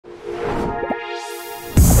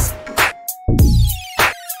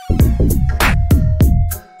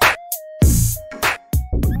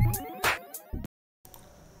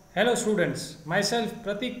Hello students, myself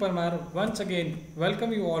Pratik Parmar once again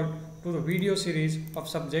welcome you all to the video series of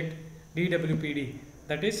subject DWPD,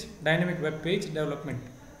 that is Dynamic Web Page Development.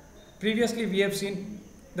 Previously we have seen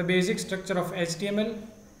the basic structure of HTML,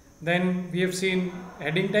 then we have seen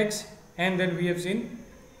heading tags and then we have seen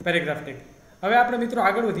paragraph tag. હવે આપણે મિત્રો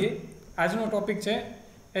આગળ વધીએ. આજનો topic છે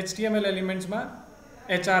HTML એલિમેન્ટ્સમાં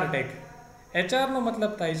HR tag. HR નો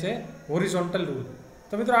મતલબ થાય છે હોરિઝોન્ટલ રૂલ.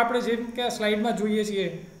 તો મિત્રો આપણે જેમ કે સ્લાઇડમાં જોઈએ છીએ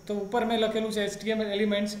તો ઉપર મેં લખેલું છે HTML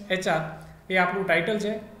એલિમેન્ટ્સ HR એ આપણું ટાઇટલ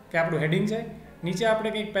છે કે આપણું હેડિંગ છે. નીચે આપણે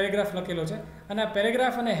કંઈક પેરેગ્રાફ લખેલો છે અને આ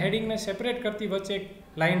પેરેગ્રાફ અને હેડિંગને સેપરેટ કરતી વચ્ચે એક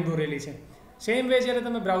લાઇન દોરેલી છે. સેમ વે જ્યારે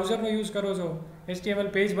તમે બ્રાઉઝરનો યુઝ કરો છો, HTML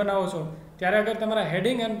પેજ બનાવો છો, ત્યારે અગર તમારા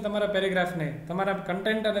હેડિંગ અને તમારા પેરેગ્રાફને, તમારા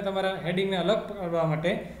કન્ટેન્ટ અને તમારા હેડિંગને અલગ કરવા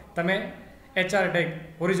માટે તમે HR ટેગ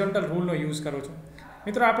હોરિઝોન્ટલ રૂલનો યુઝ કરો છો.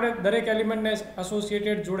 મિત્રો આપણે દરેક એલિમેન્ટને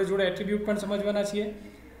એસોસિએટેડ જોડે જોડે એટ્રીબ્યુટ પણ સમજવાના છીએ.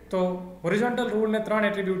 તો હોરિઝોન્ટલ રૂલને 3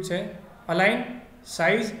 એટ્રીબ્યુટ છે: અલાઇન,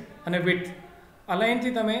 સાઇઝ અને વિડ્થ.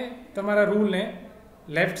 અલાઇનથી તમે તમારા રૂલને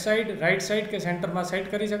લેફ્ટ સાઈડ, રાઈટ સાઈડ કે સેન્ટરમાં સેટ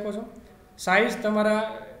કરી શકો છો. સાઇઝ તમારા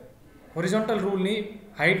હોરિઝોન્ટલ રૂલની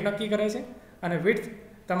હાઇટ નક્કી કરે છે અને વિડ્થ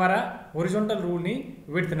તમારા હોરિઝોન્ટલ રૂલની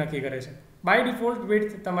વિડ્થ નક્કી કરે છે. બાય ડિફોલ્ટ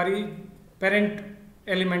વિડ્થ તમારી પેરેન્ટ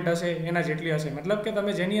એલિમેન્ટ હશે એના જેટલી હશે, મતલબ કે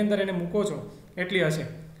તમે જેની અંદર એને મૂકો છો એટલી હશે.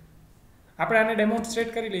 આપણે આને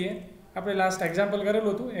ડેમોન્સ્ટ્રેટ કરી લઈએ. આપણે લાસ્ટ એક્ઝામ્પલ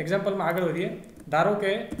કરેલું હતું, એક્ઝામ્પલમાં આગળ વધીએ. ધારો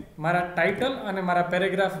કે મારા ટાઇટલ અને મારા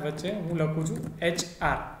પેરેગ્રાફ વચ્ચે હું લખું છું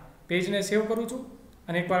HR. પેજને સેવ કરું છું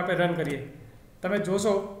અને એકવાર આપણે રન કરીએ. તમે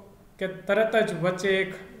જોશો કે તરત જ વચ્ચે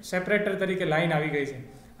એક સેપરેટર તરીકે લાઇન આવી ગઈ છે.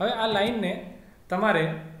 હવે આ લાઇનને તમારે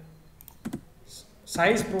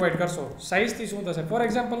સાઇઝ પ્રોવાઈડ કરશો. સાઇઝથી શું થશે? ફોર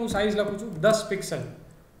એક્ઝામ્પલ હું સાઇઝ લખું છું 10 પિક્સલ,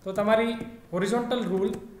 તો તમારી હોરિઝોન્ટલ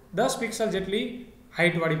રૂલ 10 પિક્સલ જેટલી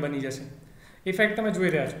હાઇટવાળી બની જશે. ઇફેક્ટ તમે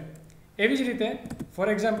જોઈ રહ્યા છો. એવી જ રીતે ફોર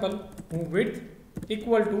એક્ઝામ્પલ હું વિડ્થ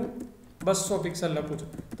ઇક્વલ ટુ 200 પિક્સલ લખું છું,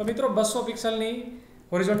 તો મિત્રો 200 પિક્સલની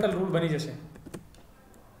હોરિઝોન્ટલ રૂલ બની જશે.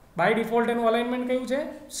 બાય ડિફોલ્ટ એનું અલાઇનમેન્ટ કયું છે?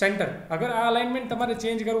 સેન્ટર. અગર આ અલાઇનમેન્ટ તમારે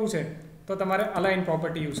ચેન્જ કરવું છે તો તમારે અલાઇન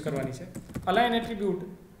પ્રોપર્ટી યુઝ કરવાની છે. અલાઇન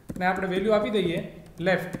એટ્રીબ્યુટને આપણે વેલ્યુ આપી દઈએ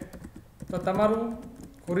લેફ્ટ, તો તમારું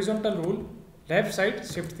horizontal rule left side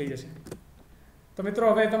shift થઈ જશે. તો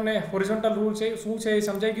મિત્રો હવે તમને હોરિઝોન્ટલ રૂલ છે શું છે એ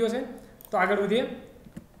સમજાઈ ગયો છે. તો આગળ વધીએ.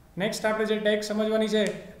 નેક્સ્ટ આપણે જે ટેગ સમજવાની છે,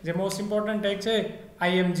 જે મોસ્ટ ઇમ્પોર્ટન્ટ ટેગ છે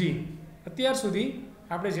IMG. અત્યાર સુધી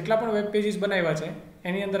આપણે જેટલા પણ વેબ પેજીસ બનાવ્યા છે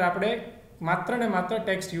એની અંદર આપણે માત્ર ને માત્ર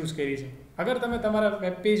ટેક્સ્ટ યુઝ કરી છે. અગર તમે તમારા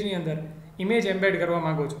વેબ પેજની અંદર ઇમેજ એમ્બેડ કરવા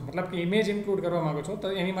માગો છો, મતલબ કે ઇમેજ ઇન્ક્લુડ કરવા માગો છો,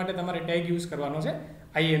 તો એની માટે તમારે ટેગ યુઝ કરવાનો છે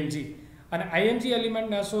IMG. અને IMG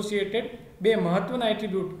એલિમેન્ટને એસોસિએટેડ બે મહત્વના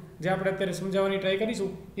એટ્રીબ્યુટ જે આપણે અત્યારે સમજાવવાની ટ્રાય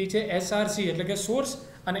કરીશું એ છે SRC એટલે કે સોર્સ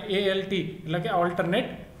અને ALT એટલે કે ઓલ્ટરનેટ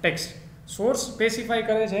ટેક્સ્ટ. સોર્સ સ્પેસિફાઈ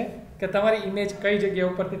કરે છે કે તમારી ઇમેજ કઈ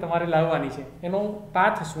જગ્યા ઉપરથી તમારે લાવવાની છે, એનો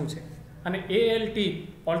પાથ શું છે. અને ALT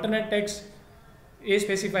ઓલ્ટરનેટ ટેક્સ્ટ એ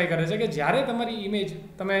સ્પેસિફાઈ કરે છે કે જ્યારે તમારી ઇમેજ,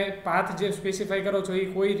 તમે પાથ જે સ્પેસિફાઈ કરો છો એ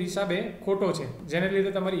કોઈ હિસાબે ખોટો છે, જેને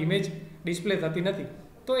લીધે તમારી ઇમેજ ડિસ્પ્લે થતી નથી,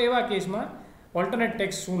 તો એવા કેસમાં ઓલ્ટરનેટ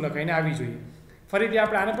ટેક્સ્ટ શું લખાઈને આવી જોઈએ. ફરીથી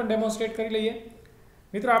આપણે આને પણ ડેમોન્સ્ટ્રેટ કરી લઈએ.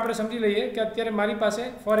 મિત્રો આપણે સમજી લઈએ કે અત્યારે મારી પાસે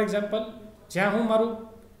ફોર એક્ઝામ્પલ જ્યાં હું મારું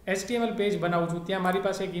HTML પેજ બનાવું છું ત્યાં મારી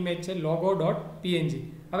પાસે એક ઇમેજ છે logo.png.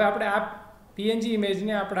 હવે આપણે આ PNG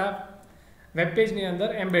ઇમેજને આપણા વેબ પેજની અંદર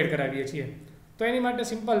એમ્બેડ કરાવીએ છીએ. તો એની માટે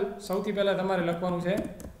સિમ્પલ સૌથી પહેલાં તમારે લખવાનું છે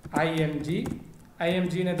IMG.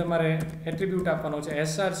 IMGને તમારે એટ્રીબ્યુટ આપવાનો છે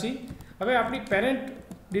SRC. હવે આપણી પેરેન્ટ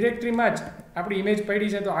ડિરેક્ટરીમાં જ આપણી ઇમેજ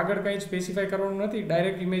પડી છે તો આગળ કંઈ સ્પેસિફાઈ કરવાનું નથી.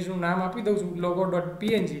 ડાયરેક્ટ ઇમેજનું નામ આપી દઉં છું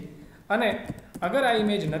logo.png. અને અગર આ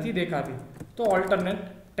ઇમેજ નથી દેખાતી તો ઓલ્ટરનેટ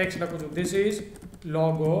ટેક્સ્ટ લખું છું ધીસ ઇઝ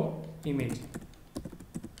લોગો ઇમેજ.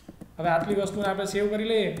 હવે આટલી વસ્તુને આપણે સેવ કરી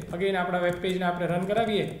લઈએ. અગેન આપણા વેબ પેજને આપણે રન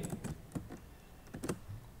કરાવીએ.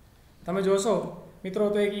 તમે જોશો મિત્રો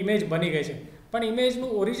તો એક ઇમેજ બની ગઈ છે, પણ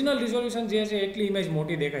ઇમેજનું ઓરિજિનલ રિઝોલ્યુશન જે છે એટલી ઇમેજ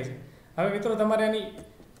મોટી દેખાય છે. હવે મિત્રો તમારે આની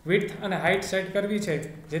વિડ્થ અને હાઇટ સેટ કરવી છે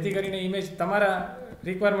જેથી કરીને ઇમેજ તમારા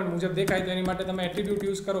રિક્વાયરમેન્ટ મુજબ દેખાય. તો એની માટે તમે એટ્રીબ્યુટ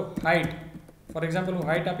યુઝ કરો હાઇટ. ફોર એક્ઝામ્પલ હું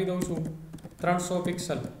હાઇટ આપી દઉં છું 300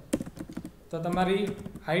 પિક્સલ, તો તમારી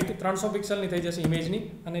હાઇટ 300 પિક્સલની થઈ જશે ઇમેજની.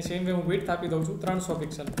 અને સેમ વે હું વિડ્થ આપી દઉં છું 300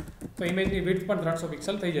 પિક્સલ, તો ઇમેજની વિડ્થ પણ 300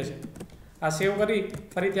 પિક્સલ થઈ જશે. આ સેવ કરી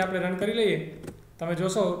ફરીથી આપણે રન કરી લઈએ. તમે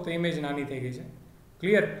જોશો તો ઇમેજ નાની થઈ ગઈ છે.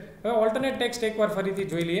 ક્લિયર? હવે ઓલ્ટરનેટ ટેક્સ્ટ એકવાર ફરીથી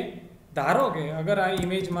જોઈ લઈએ. ધારો કે અગર આ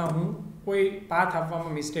ઇમેજમાં હું કોઈ પાથ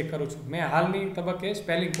આપવામાં મિસ્ટેક કરું છું, મેં હાલની તબક્કે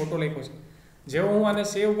સ્પેલિંગ ખોટો લખ્યો છે. જેવો હું આને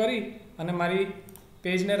સેવ કરી અને મારી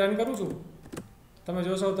પેજને રન કરું છું, તમે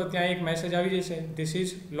જોશો તો ત્યાં એક મેસેજ આવી જશે ધીસ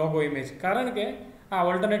ઇઝ લોગો ઇમેજ. કારણ કે આ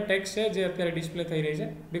ઓલ્ટરનેટ ટેક્સ્ટ છે જે અત્યારે ડિસ્પ્લે થઈ રહી છે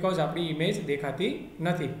બિકોઝ આપણી ઇમેજ દેખાતી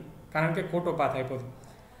નથી, કારણ કે ખોટો પાથ આપ્યો છે.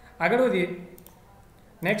 આગળ વધીએ.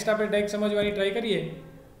 નેક્સ્ટ આપણે ટેગ સમજવાની ટ્રાય કરીએ.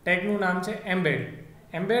 ટેગનું નામ છે એમ્બેડ.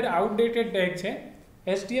 એમ્બેડ આઉટડેટેડ ટેગ છે.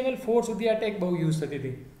 HTML4 સુધી આ ટેગ બહુ યુઝ થતી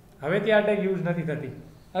હતી, હવે ત્યાં ટેગ યુઝ નથી થતી.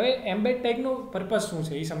 હવે એમ્બેડ ટેગનો પર્પઝ શું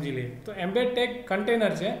છે એ સમજી લઈએ. તો એમ્બેડ ટેગ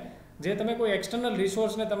કન્ટેનર છે જે તમે કોઈ એક્સટર્નલ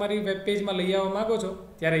રિસોર્સને તમારી વેબ પેજમાં લઈ આવવા માગો છો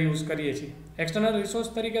ત્યારે યુઝ કરીએ છીએ. એક્સટર્નલ રિસોર્સ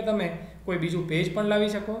તરીકે તમે કોઈ બીજું પેજ પણ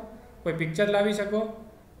લાવી શકો, કોઈ પિક્ચર લાવી શકો,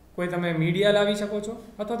 કોઈ તમે મીડિયા લાવી શકો છો,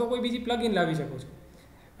 અથવા તો કોઈ બીજી પ્લગઇન લાવી શકો છો.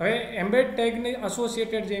 હવે એમ્બેડ ટેગને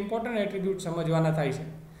એસોસિએટેડ જે ઇમ્પોર્ટન્ટ એટ્રીબ્યુટ સમજવાના થાય છે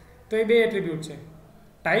તો એ બે એટ્રીબ્યુટ છે,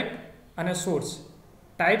 ટાઈપ અને સોર્સ.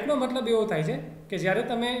 ટાઈપનો મતલબ એવો થાય છે કે જ્યારે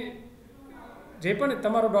તમે જે પણ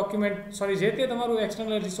તમારો ડોક્યુમેન્ટ જે તે તમારું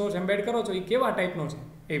એક્સટર્નલ રિસોર્સ એમ્બેડ કરો છો એ કેવા ટાઈપનો છે,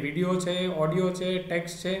 એ વિડીયો છે, ઓડિયો છે,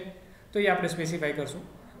 ટેક્સ્ટ છે, તો એ આપણે સ્પેસિફાઈ કરશું.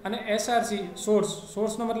 અને SRC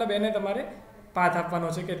સોર્સનો મતલબ એને તમારે પાથ આપવાનો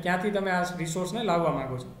છે કે ક્યાંથી તમે આ રિસોર્સને લાવવા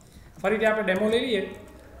માગો છો. ફરીથી આપણે ડેમો લઈ લઈએ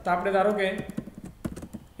તો આપણે ધારો કે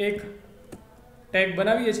એક ટેગ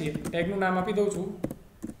બનાવીએ છીએ, ટેગનું નામ આપી દઉં છું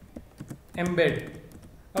એમ્બેડ.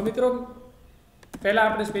 હવે મિત્રો પહેલાં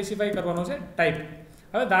આપણે સ્પેસિફાઈ કરવાનો છે ટાઈપ.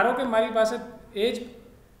 હવે ધારો કે મારી પાસે એ જ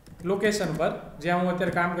લોકેશન પર જ્યાં હું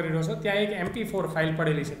અત્યારે કામ કરી રહ્યો છું ત્યાં એક MP4 ફાઇલ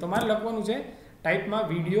પડેલી છે, તો મારે લખવાનું છે ટાઈપમાં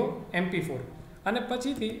વિડીયો MP4 અને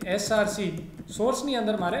પછીથી SRC સોર્સની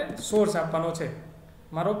અંદર મારે સોર્સ આપવાનો છે,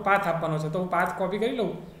 મારો પાથ આપવાનો છે. તો હું પાથ કોપી કરી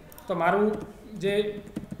લઉં તો મારું જે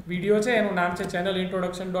વિડીયો છે એનું નામ છે ચેનલ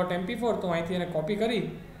introduction.mp4, તો અહીંથી એને કોપી કરી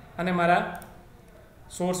અને મારા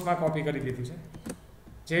સોર્સમાં કોપી કરી દીધું છે.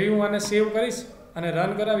 જેવી હું આને સેવ કરીશ અને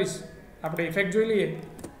રન કરાવીશ, આપણે ઇફેક્ટ જોઈ લઈએ,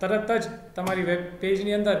 તરત જ તમારી વેબ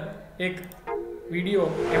પેજની અંદર એક વિડીયો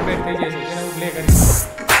એમ્બેડ થઈ જાય છે, જેને હું પ્લે કરીશ.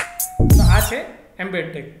 તો આ છે એમ્બેડ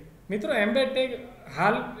ટેગ. મિત્રો એમ્બેડ ટેગ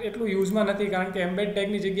હાલ એટલું યુઝમાં નથી, કારણ કે એમ્બેડ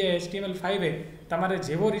ટેગની જગ્યાએ HTML5 તમારે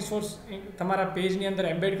જેવો રિસોર્સ તમારા પેજની અંદર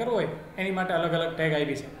એમ્બેડ કરવો હોય એની માટે અલગ અલગ ટેગ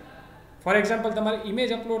આવી છે. ફોર એક્ઝામ્પલ તમારે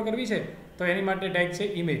ઇમેજ અપલોડ કરવી છે તો એની માટે ટેગ છે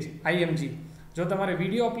ઇમેજ IMG. જો તમારે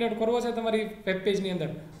વિડીયો અપલોડ કરવો છે તમારી વેબ પેજની અંદર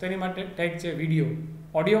તો એની માટે ટેગ છે વિડીયો.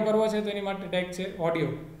 ઓડિયો કરવો છે તો એની માટે ટેગ છે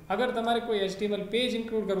ઓડિયો. અગર તમારે કોઈ HTML પેજ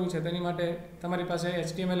ઇન્ક્લુડ કરવું છે તો એની માટે તમારી પાસે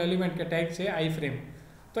HTML એલિમેન્ટ કે ટેગ છે iframe.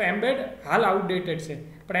 તો એમ્બેડ હાલ આઉટડેટેડ છે,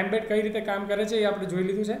 પણ એમ્બેડ કઈ રીતે કામ કરે છે એ આપણે જોઈ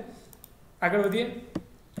લીધું છે. આગળ વધીએ.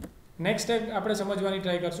 નેક્સ્ટ ટેગ આપણે સમજવાની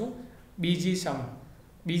ટ્રાય કરશું BGSOUND.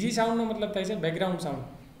 BGSOUNDનો મતલબ થાય છે બેકગ્રાઉન્ડ સાઉન્ડ.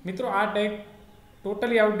 મિત્રો આ ટેગ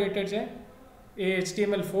ટોટલી આઉટડેટેડ છે. એ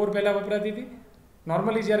HTML4 પહેલાં વપરાતી હતી.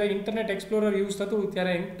 નોર્મલી જ્યારે ઇન્ટરનેટ એક્સપ્લોરર યુઝ થતું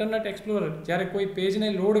ત્યારે ઇન્ટરનેટ એક્સપ્લોરર જ્યારે કોઈ પેજને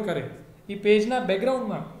લોડ કરે એ પેજના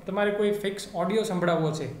બેકગ્રાઉન્ડમાં તમારે કોઈ ફિક્સ ઓડિયો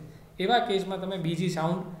સંભળાવવો છે, એવા કેસમાં તમે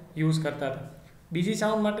BGSOUND યુઝ કરતા હતા.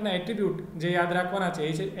 BGSOUND માટેના એટ્રીબ્યુટ જે યાદ રાખવાના છે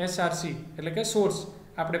એ છે SRC એટલે કે સોર્સ.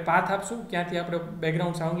 આપણે પાથ આપશું ક્યાંથી આપણે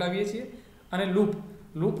બેકગ્રાઉન્ડ સાઉન્ડ લાવીએ છીએ, અને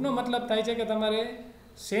લૂપનો મતલબ થાય છે કે તમારે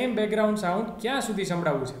સેમ બેકગ્રાઉન્ડ સાઉન્ડ ક્યાં સુધી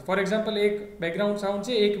સંભળાવવું છે. ફોર એક્ઝામ્પલ એક બેકગ્રાઉન્ડ સાઉન્ડ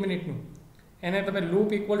છે 1 મિનિટનું, એને તમે લૂપ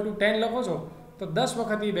 =10 લખો છો તો 10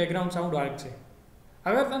 વખત એ બેકગ્રાઉન્ડ સાઉન્ડ વાગશે.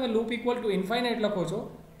 અગર તમે લૂપ =ઇન્ફાઇનાઇટ લખો છો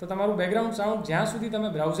તો તમારું બેકગ્રાઉન્ડ સાઉન્ડ જ્યાં સુધી તમે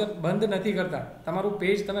બ્રાઉઝર બંધ નથી કરતા, તમારું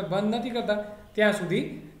પેજ તમે બંધ નથી કરતા ત્યાં સુધી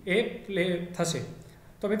એ પ્લે થશે.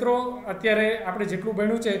 તો મિત્રો અત્યારે આપણે જેટલું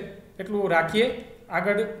ભણ્યું છે એટલું રાખીએ.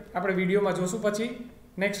 આગળ આપણે વિડીયોમાં જોશું પછી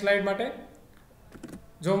નેક્સ્ટ સ્લાઇડ માટે.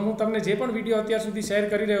 જો હું તમને જે પણ વિડીયો અત્યાર સુધી શેર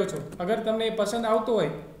કરી રહ્યો છું અગર તમને એ પસંદ આવતો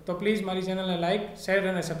હોય તો પ્લીઝ મારી ચેનલને લાઇક, શેર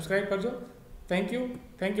અને સબસ્ક્રાઈબ કરજો.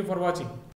 Thank you for watching.